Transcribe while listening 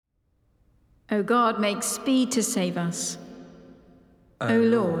O God, make speed to save us. O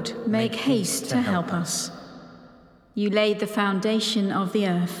Lord, make haste to help us. You laid the foundation of the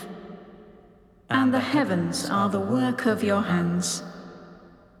earth, and the heavens are the work of your hands.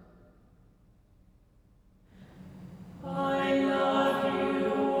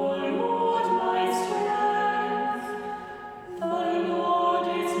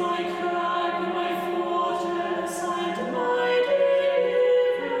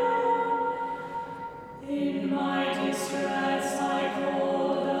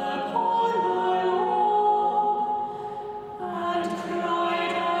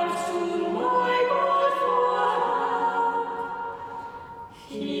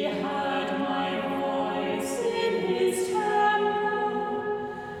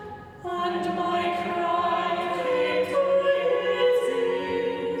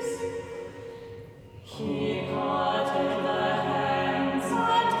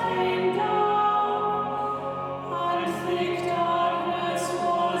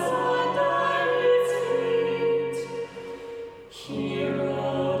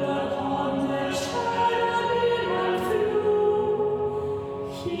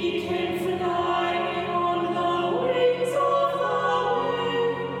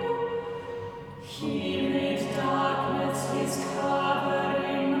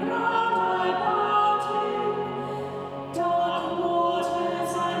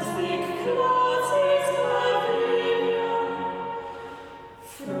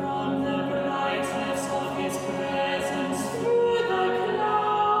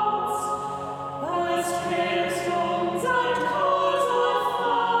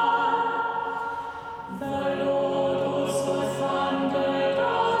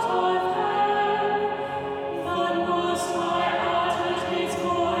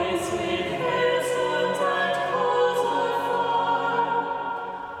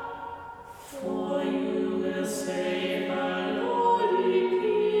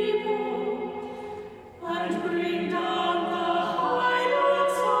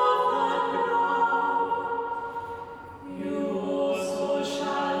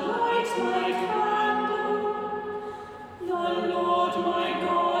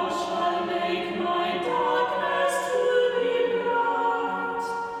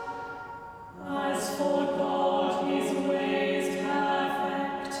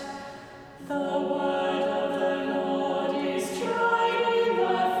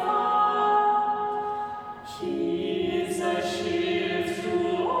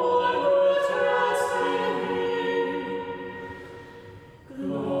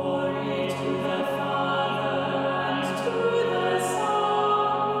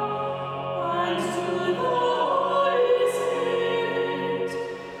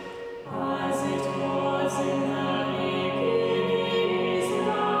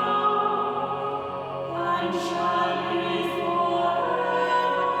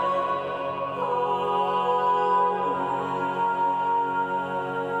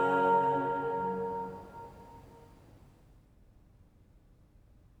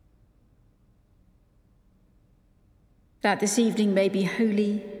 That this evening may be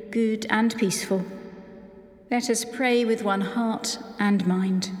holy, good, and peaceful, let us pray with one heart and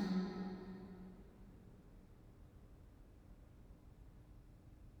mind.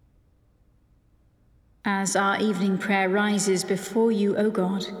 As our evening prayer rises before you, O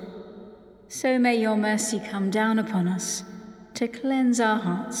God, so may your mercy come down upon us to cleanse our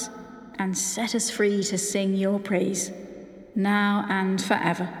hearts and set us free to sing your praise, now and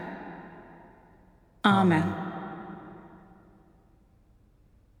forever. Amen.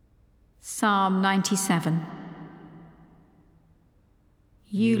 Psalm 97.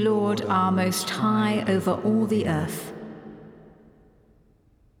 You, Lord, are most high over all the earth.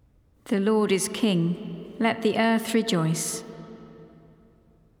 The Lord is King, let the earth rejoice.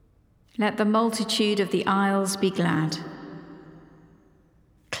 Let the multitude of the isles be glad.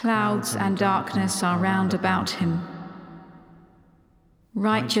 Clouds and darkness are round about him.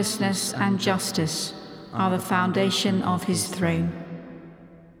 Righteousness and justice are the foundation of his throne.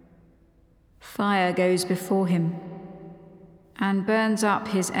 Fire goes before him and burns up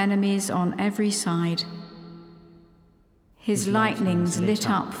his enemies on every side. His lightnings lit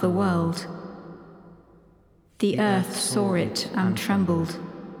up the world. The earth saw it and trembled.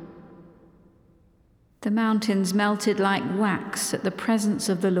 The mountains melted like wax at the presence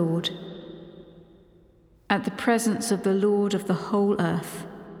of the Lord, at the presence of the Lord of the whole earth.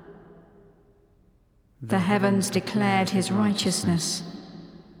 The heavens declared his righteousness,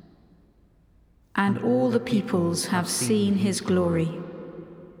 and all the peoples have seen his glory.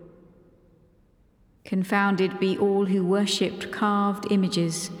 Confounded be all who worshipped carved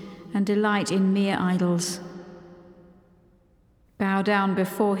images and delight in mere idols. Bow down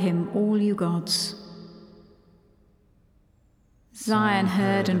before him, all you gods. Zion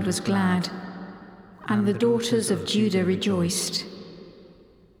heard and was glad, and the daughters of Judah rejoiced,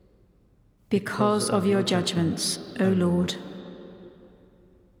 because of your judgments, O Lord.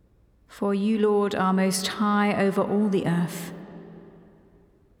 For you, Lord, are most high over all the earth.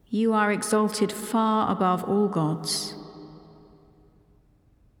 You are exalted far above all gods.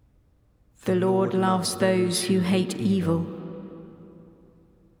 The Lord loves those who hate evil.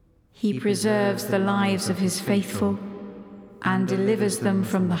 He preserves the lives of his faithful and delivers them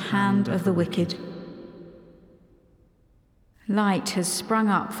from the hand of the wicked. Light has sprung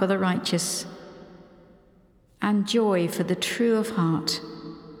up for the righteous, and joy for the true of heart.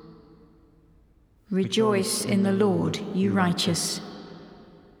 Rejoice in the Lord, you righteous,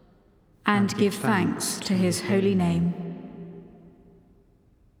 and give thanks to his holy name.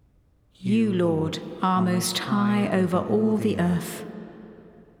 You, Lord, are most high over all the earth.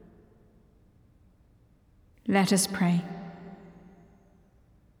 Let us pray.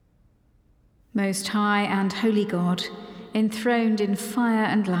 Most high and holy God, enthroned in fire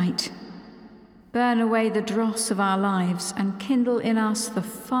and light, burn away the dross of our lives and kindle in us the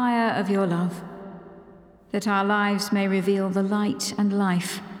fire of your love, that our lives may reveal the light and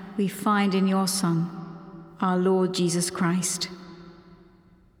life we find in your Son, our Lord Jesus Christ.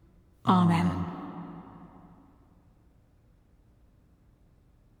 Amen.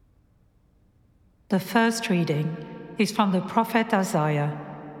 The first reading is from the prophet Isaiah,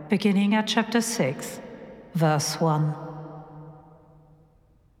 beginning at chapter 6, verse 1.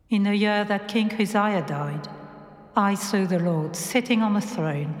 In the year that King Uzziah died, I saw the Lord sitting on a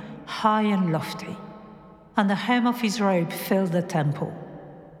throne, high and lofty, and the hem of his robe filled the temple.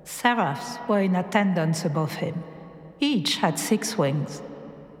 Seraphs were in attendance above him. Each had 6 wings.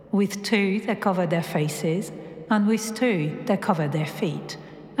 With 2 they covered their faces, and with 2 they covered their feet,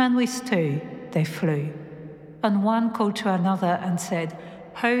 and with 2 they flew. And one called to another and said,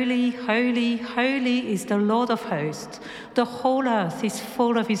 Holy, holy, holy is the Lord of hosts. The whole earth is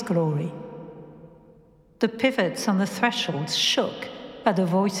full of his glory. The pivots on the thresholds shook at the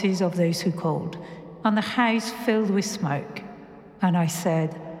voices of those who called, and the house filled with smoke. And I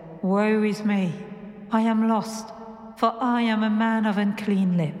said, Woe is me, I am lost, for I am a man of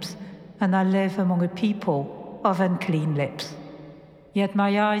unclean lips, and I live among a people of unclean lips. Yet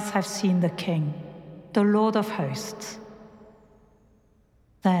my eyes have seen the King, the Lord of hosts.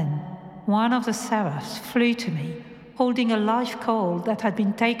 Then one of the seraphs flew to me, holding a live coal that had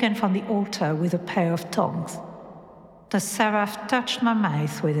been taken from the altar with a pair of tongs. The seraph touched my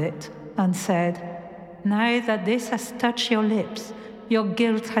mouth with it and said, Now that this has touched your lips, your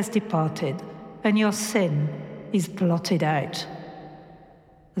guilt has departed, and your sin is blotted out.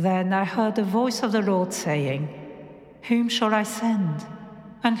 Then I heard the voice of the Lord saying, Whom shall I send?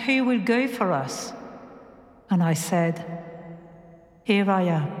 And who will go for us? And I said, Here I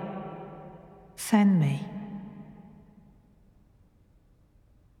am. Send me.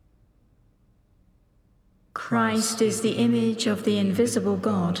 Christ is the image of the invisible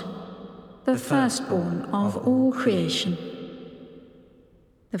God, the firstborn of all creation.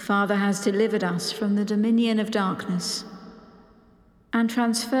 The Father has delivered us from the dominion of darkness and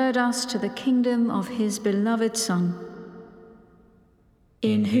transferred us to the kingdom of his beloved Son,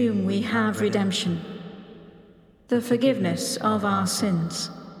 in whom we have redemption, the forgiveness of our sins.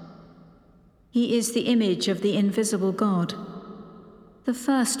 He is the image of the invisible God, the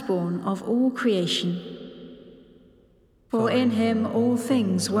firstborn of all creation. For in him all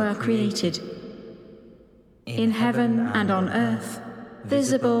things were created, in heaven and on earth,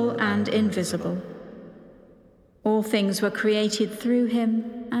 visible and invisible. All things were created through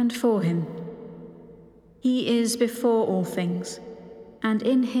him and for him. He is before all things, and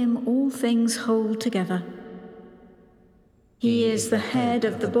in him all things hold together. He is the head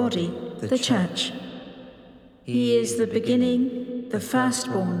of the body, the church. He is the beginning, the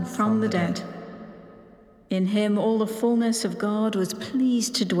firstborn from the dead. In him all the fullness of God was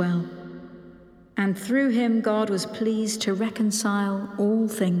pleased to dwell, and through him God was pleased to reconcile all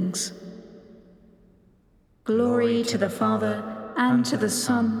things. Glory to the Father, and to the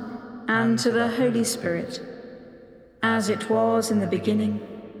Son, and to the Holy Spirit, as it was in the beginning,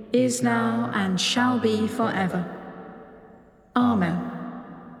 is now, and shall be forever. Amen.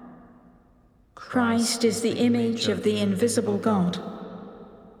 Christ is the image of the invisible God,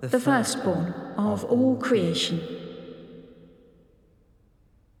 the firstborn of all creation.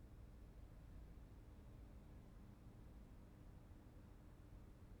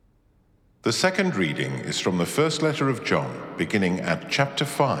 The second reading is from the first letter of John, beginning at chapter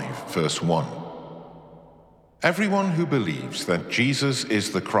 5, verse 1. Everyone who believes that Jesus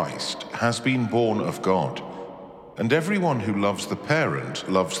is the Christ has been born of God, and everyone who loves the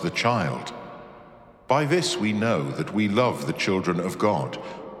parent loves the child. By this we know that we love the children of God,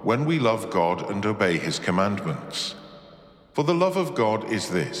 when we love God and obey His commandments. For the love of God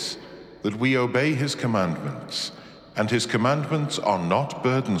is this, that we obey His commandments, and His commandments are not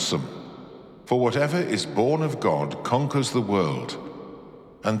burdensome. For whatever is born of God conquers the world.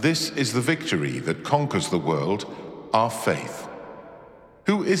 And this is the victory that conquers the world, our faith.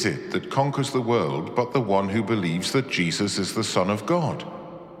 Who is it that conquers the world but the one who believes that Jesus is the Son of God?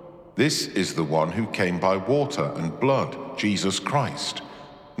 This is the one who came by water and blood, Jesus Christ,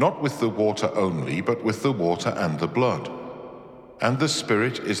 not with the water only, but with the water and the blood. And the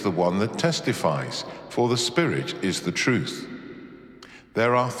Spirit is the one that testifies, for the Spirit is the truth.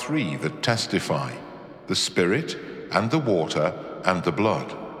 There are three that testify, the Spirit, and the water, and the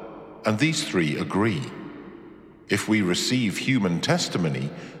blood, and these three agree. If we receive human testimony,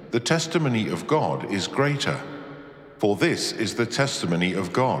 the testimony of God is greater. For this is the testimony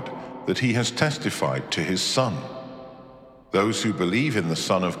of God, that He has testified to His Son. Those who believe in the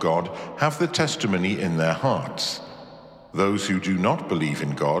Son of God have the testimony in their hearts. Those who do not believe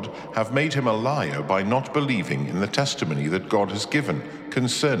in God have made Him a liar by not believing in the testimony that God has given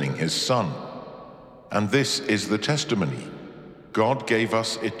concerning His Son. And this is the testimony. God gave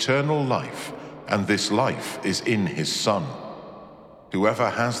us eternal life, and this life is in His Son. Whoever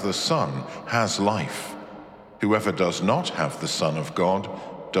has the Son has life. Whoever does not have the Son of God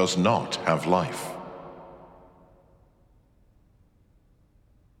does not have life.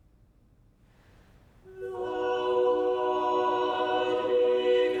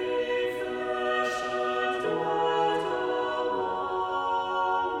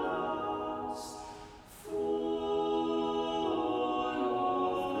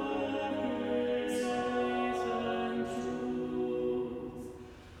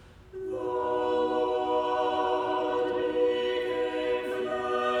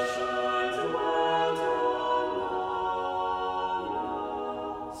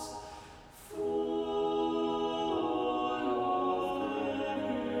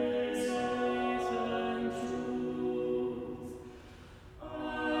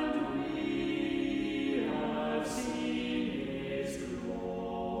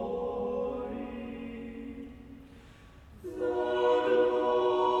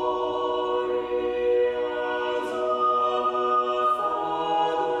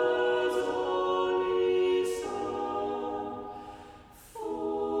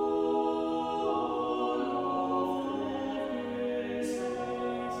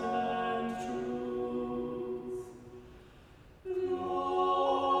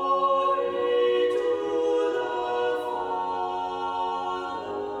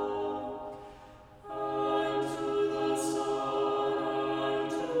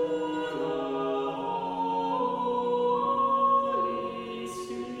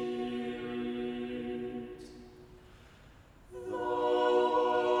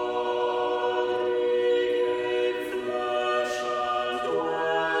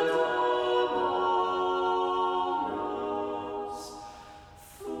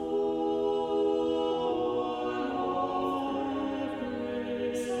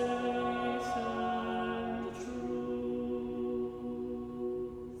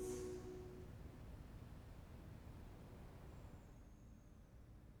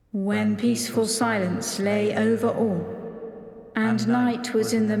 When peaceful silence lay over all, and night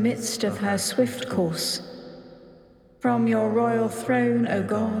was in the midst of her swift course, from your royal throne, O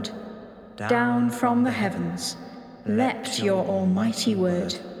God, down from the heavens, leapt your almighty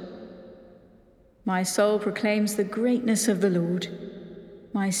word. My soul proclaims the greatness of the Lord.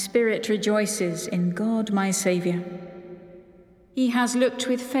 My spirit rejoices in God my Saviour. He has looked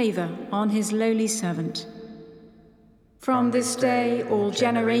with favour on his lowly servant. From this day all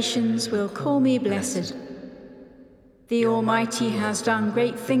generations will call me blessed. The Almighty has done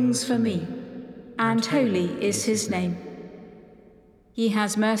great things for me, and holy is his name. He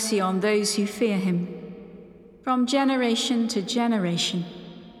has mercy on those who fear him, from generation to generation.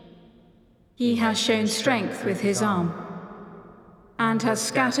 He has shown strength with his arm, and has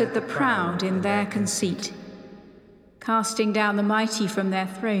scattered the proud in their conceit, casting down the mighty from their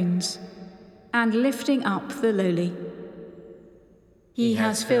thrones, and lifting up the lowly. He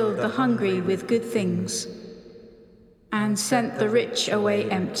has filled the hungry with good things, and sent the rich away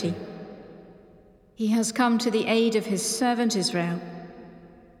empty. He has come to the aid of his servant Israel,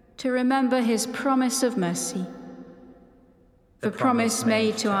 to remember his promise of mercy, the promise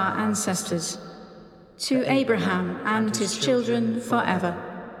made to our ancestors, to Abraham and his children forever.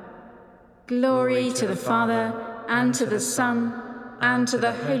 Glory to the Father, and to the Son, and to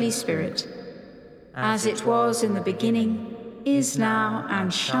the Holy Spirit, as it was in the beginning, is now,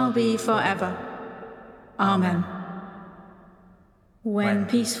 and shall be forever. Amen. When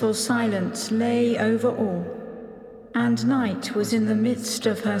peaceful silence lay over all, and night was in the midst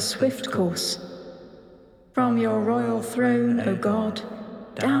of her swift course, from your royal throne, O God,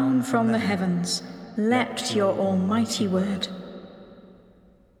 down from the heavens, leapt your almighty word.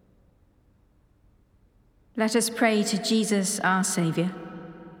 Let us pray to Jesus, our Saviour.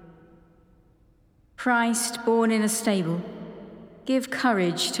 Christ, born in a stable, give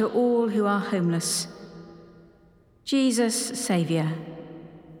courage to all who are homeless. Jesus, Saviour,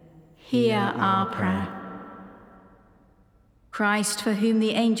 hear our prayer. Christ, for whom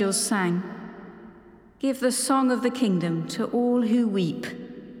the angels sang, give the song of the kingdom to all who weep.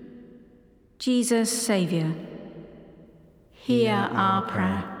 Jesus, Saviour, hear our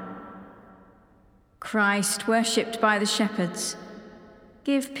prayer. Christ, worshipped by the shepherds,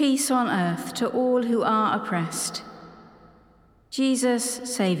 give peace on earth to all who are oppressed. Jesus,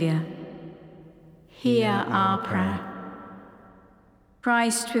 Saviour, hear our prayer.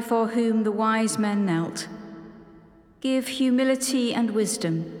 Christ, before whom the wise men knelt, give humility and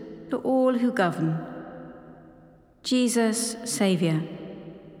wisdom to all who govern. Jesus, Saviour,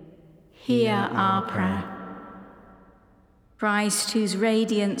 hear our prayer. Christ, whose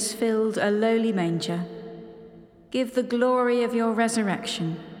radiance filled a lowly manger, give the glory of your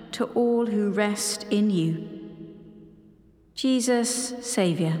resurrection to all who rest in you. Jesus,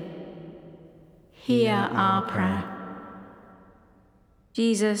 Saviour, hear our prayer.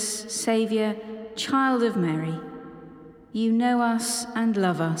 Jesus, Saviour, Child of Mary, you know us and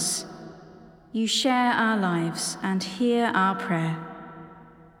love us. You share our lives and hear our prayer.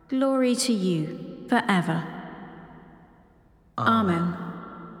 Glory to you forever. Amen.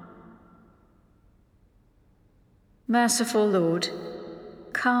 Merciful Lord,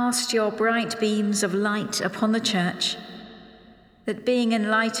 cast your bright beams of light upon the Church, that being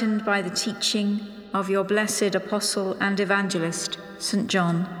enlightened by the teaching of your blessed Apostle and Evangelist, St.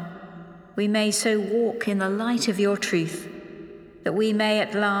 John, we may so walk in the light of your truth, that we may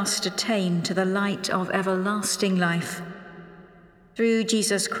at last attain to the light of everlasting life. Through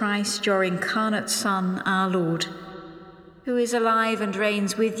Jesus Christ, your incarnate Son, our Lord, who is alive and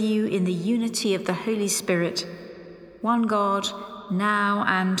reigns with you in the unity of the Holy Spirit, one God, now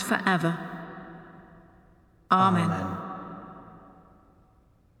and forever. Amen.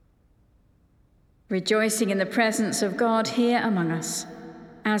 Rejoicing in the presence of God here among us,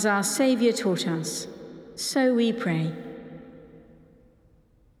 as our Saviour taught us, so we pray.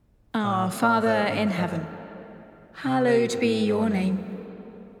 Our Father in heaven, hallowed be your name.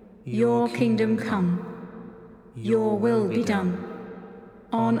 Your kingdom come, your will be done,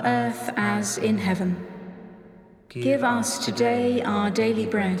 on earth as in heaven. Give us today our daily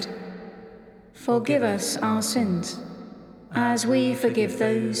bread. Forgive us our sins, as we forgive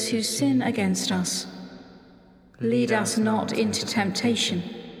those who sin against us. Lead us not into temptation,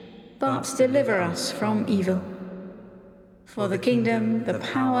 but deliver us from evil. For the kingdom, the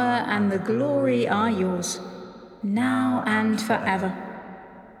power, and the glory are yours, now and forever.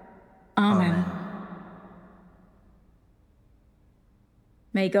 Amen.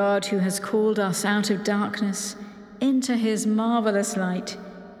 May God, who has called us out of darkness into his marvelous light,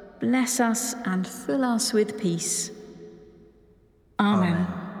 bless us and fill us with peace. Amen.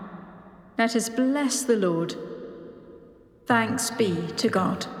 Let us bless the Lord. Thanks be to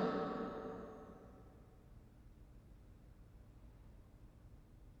God.